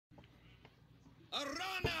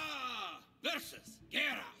Arana versus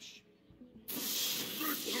Garrosh.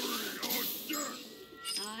 Victory or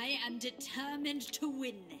death! I am determined to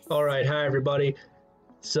win this. Alright, hi everybody.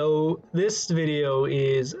 So this video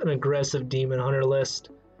is an aggressive Demon Hunter list.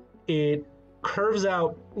 It curves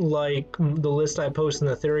out like the list I posted in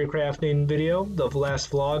the theory crafting video, the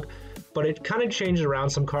last vlog, but it kind of changes around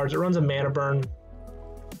some cards. It runs a mana burn.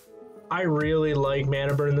 I really like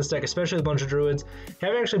mana burn in this deck, especially with a bunch of druids.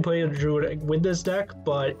 Haven't actually played a druid with this deck,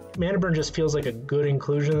 but mana burn just feels like a good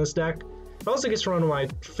inclusion in this deck. It also gets to run one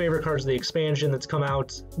of my favorite cards of the expansion that's come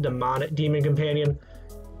out, Demon Companion.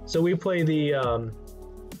 So we play the, oh,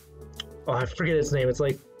 I forget its name. It's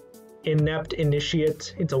like Inept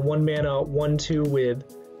Initiate. It's a 1-mana 1/2 with,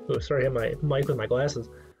 oh, sorry, I hit my mic with my glasses.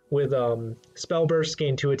 With Spell Burst,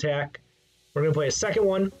 gain 2 attack. We're going to play a second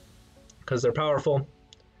one, because they're powerful.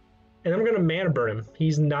 And then we're going to mana burn him.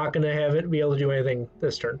 He's not going to be able to do anything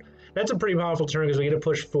this turn. That's a pretty powerful turn because we get to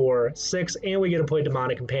push for 6 and we get to play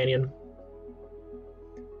Demonic Companion.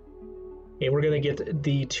 And we're going to get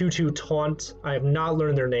the 2/2 Taunt. I have not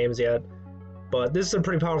learned their names yet, but this is a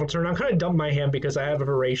pretty powerful turn. I'm kind of dumping my hand because I have a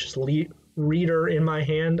Voracious Reader in my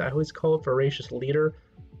hand. I always call it Voracious Leader.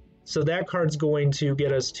 So that card's going to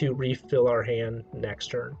get us to refill our hand next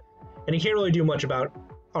turn. And he can't really do much about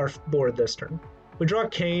our board this turn. We draw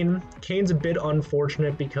Kane. Kane's a bit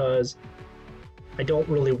unfortunate because I don't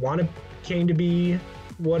really want Kane to be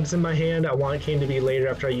what's in my hand. I want Kane to be later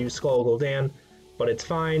after I use Skull Gul'dan, but it's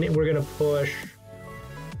fine. And we're going to push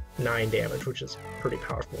 9 damage, which is pretty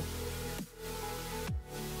powerful.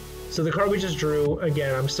 So the card we just drew,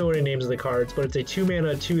 again, I'm still learning names of the cards, but it's a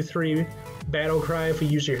 2-mana 2/3 Battle Cry. If we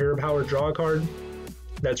use your hero power, draw a card.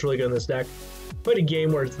 That's really good in this deck. Played a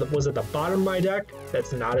game where it was at the bottom of my deck.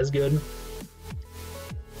 That's not as good.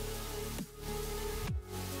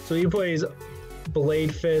 So he plays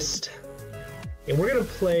Blade Fist, and we're going to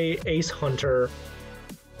play Ace Hunter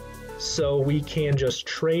so we can just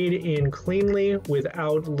trade in cleanly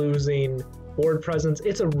without losing board presence.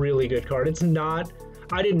 It's a really good card. It's not,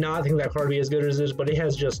 I did not think that card would be as good as this, but it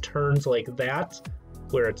has just turns like that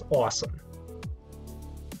where it's awesome.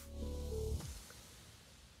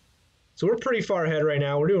 So we're pretty far ahead right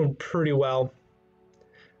now. We're doing pretty well.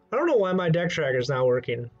 I don't know why my deck tracker is not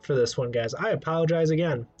working for this one, guys. I apologize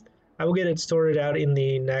again. I will get it sorted out in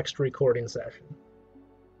the next recording session.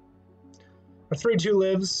 Our 3/2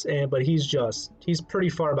 lives, but he's pretty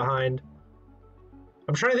far behind.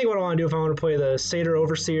 I'm trying to think what I want to do, if I want to play the Satyr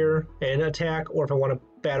Overseer and attack, or if I want to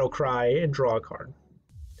Battle Cry and draw a card.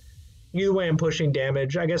 Either way, I'm pushing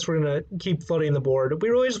damage. I guess we're going to keep flooding the board. We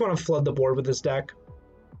really just want to flood the board with this deck.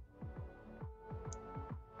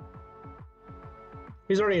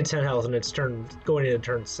 He's already at 10 health and it's going into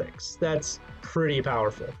turn 6. That's pretty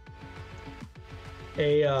powerful.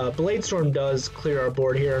 A Blade Storm does clear our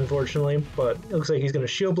board here, unfortunately, but it looks like he's going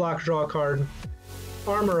to shield block, draw a card,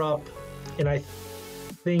 armor up, and I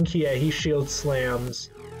think, yeah, he shield slams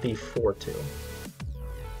the 4/2.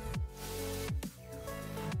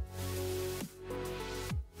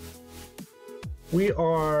 We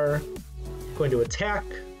are going to attack,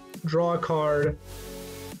 draw a card,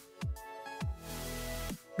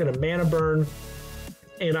 I'm going to mana burn,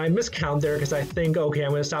 and I miscount there because I think, okay,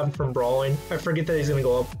 I'm going to stop him from brawling. I forget that he's going to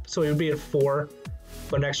go up, so he would be at 4,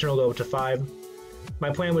 but next turn he'll go up to 5.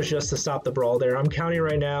 My plan was just to stop the brawl there. I'm counting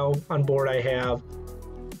right now. On board I have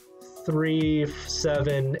 3,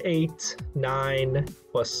 7, 8, 9,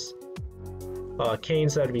 plus Kane,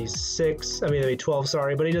 so that'd be 6. I mean, that'd be 12,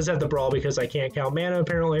 sorry, but he does have the brawl because I can't count mana,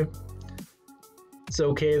 apparently. It's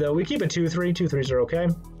okay, though. We keep it 2/3. 2/3s are okay.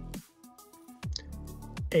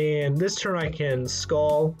 And this turn I can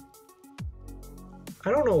Skull.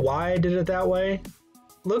 I don't know why I did it that way.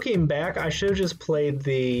 Looking back, I should have just played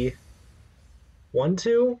the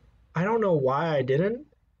 1/2. I don't know why I didn't.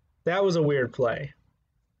 That was a weird play.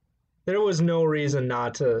 There was no reason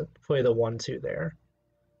not to play the 1/2 there.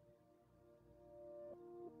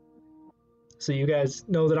 So you guys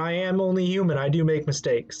know that I am only human. I do make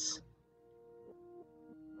mistakes.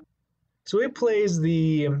 So he plays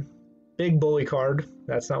the Big Bully card.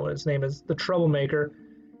 That's not what its name is. The Troublemaker.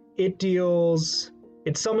 It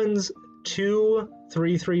summons 2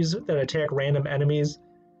 3/3s that attack random enemies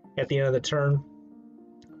at the end of the turn.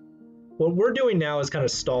 What we're doing now is kind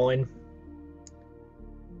of stalling.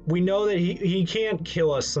 We know that he can't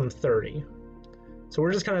kill us some 30. So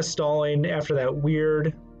we're just kind of stalling after that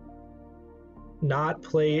weird not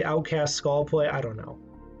play Outcast Skull play. I don't know.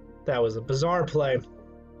 That was a bizarre play.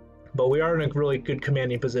 But we are in a really good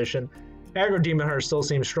commanding position. Aggro Demon Hunter still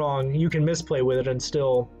seems strong. You can misplay with it and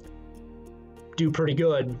still do pretty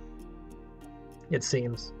good, it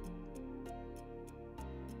seems.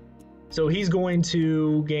 So he's going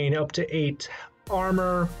to gain up to 8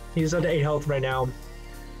 armor. He's up to 8 health right now.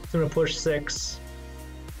 He's going to push 6.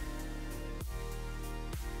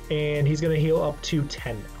 And he's going to heal up to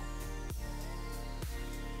 10 now.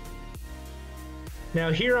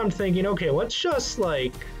 Now here I'm thinking, okay, let's just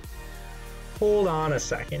like hold on a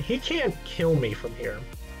second. He can't kill me from here.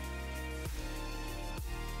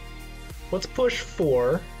 Let's push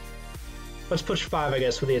 4. Let's push 5, I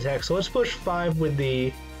guess, with the attack. So let's push 5 with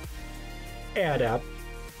the Adept.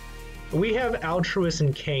 We have Altruist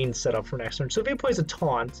and Kane set up for next turn. So if he plays a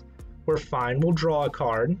taunt, we're fine. We'll draw a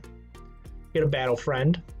card, get a battle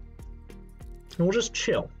friend, and we'll just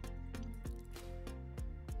chill.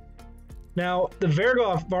 Now, the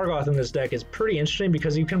Vargoth in this deck is pretty interesting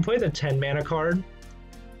because you can play the 10 mana card,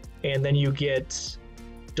 and then you get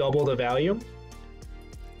double the value.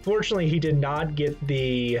 Fortunately, he did not get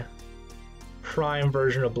the Prime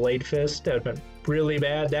version of Blade Fist. That would have been really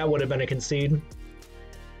bad. That would have been a concede.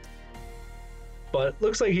 But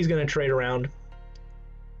looks like he's going to trade around.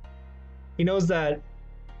 He knows that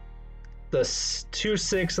the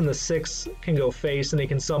 2/6 and the 6 can go face, and he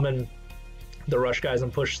can summon the rush guys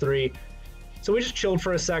and push 3. So we just chilled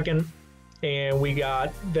for a second, and we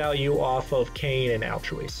got value off of Kane and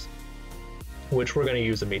Altruist, which we're going to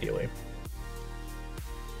use immediately.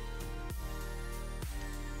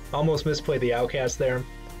 Almost misplayed the Outcast there,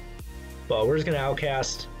 but we're just going to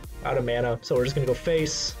Outcast out of mana, so we're just going to go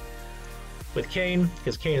face with Kane,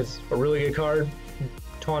 because Kane is a really good card.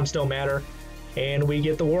 Taunts don't matter, and we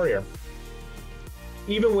get the Warrior.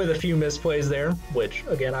 Even with a few misplays there, which,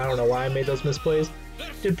 again, I don't know why I made those misplays,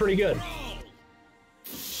 did pretty good.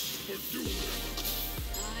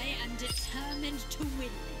 I am determined to win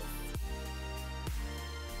this.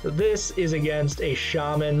 So this is against a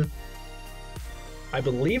Shaman. I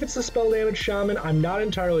believe it's a spell damage Shaman. I'm not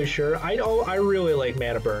entirely sure. I really like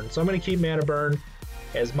Mana Burn, so I'm going to keep Mana Burn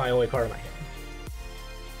as my only card in my hand.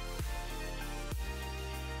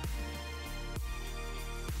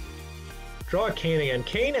 Draw a Kane again.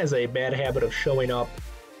 Kane has a bad habit of showing up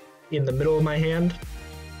in the middle of my hand.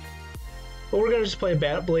 But we're going to just play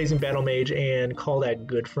a Blazing Battle Mage and call that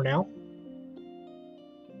good for now.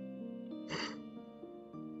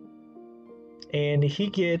 And he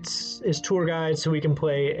gets his tour guide so we can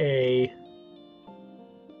play a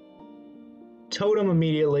Totem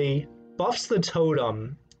immediately. Buffs the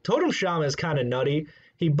Totem. Totem Shaman is kind of nutty.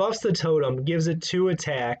 He buffs the Totem, gives it 2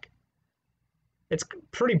 attack. It's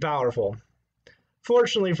pretty powerful.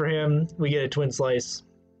 Fortunately for him, we get a Twin Slice.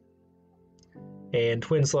 And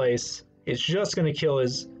Twin Slice is just going to kill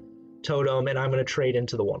his Totem, and I'm going to trade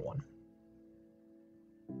into the 1/1.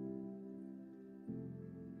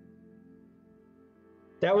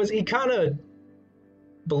 That was, he kind of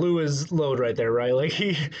blew his load right there, right? Like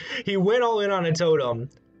he went all in on a Totem,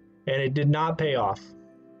 and it did not pay off.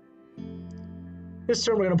 This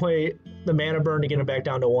turn we're going to play the Mana Burn to get him back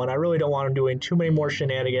down to 1. I really don't want him doing too many more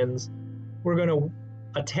shenanigans. We're going to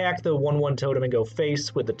attack the 1/1 Totem and go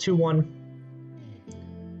face with the 2/1.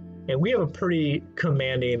 And we have a pretty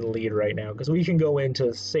commanding lead right now because we can go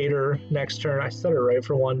into Satyr next turn. I said it right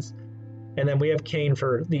for once. And then we have Kane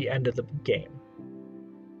for the end of the game.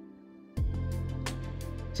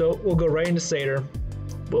 So we'll go right into Satyr.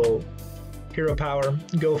 We'll Hero Power,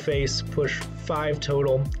 go face, push 5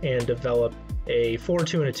 total, and develop a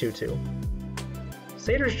 4/2 and a 2/2.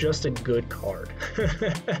 Satyr's just a good card.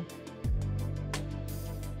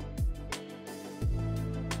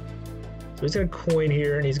 So he's going to coin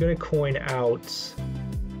here, and he's going to coin out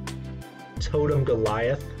Totem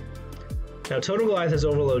Goliath. Now, Totem Goliath has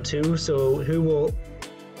Overload 2, so he will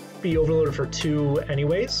be overloaded for 2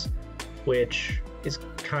 anyways, which is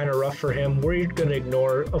kind of rough for him. We're going to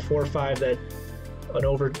ignore a 4/5 that an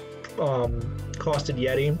over costed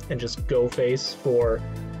Yeti and just go face for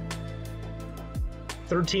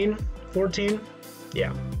 13, 14.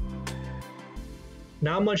 Yeah.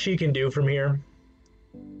 Not much he can do from here.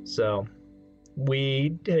 So we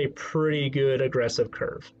did a pretty good aggressive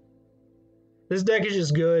curve. This deck is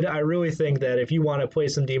just good. I really think that if you want to play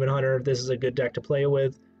some Demon Hunter, this is a good deck to play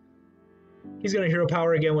with. He's going to Hero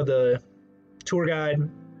Power again with a Tour Guide.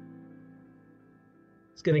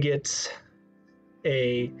 He's going to get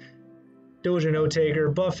a Diligent Note Taker,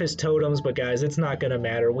 buff his totems, but guys, it's not going to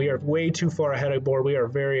matter. We are way too far ahead of board. We are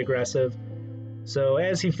very aggressive. So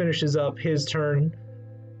as he finishes up his turn,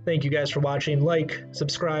 thank you guys for watching. Like,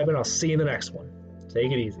 subscribe, and I'll see you in the next one.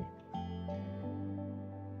 Take it easy.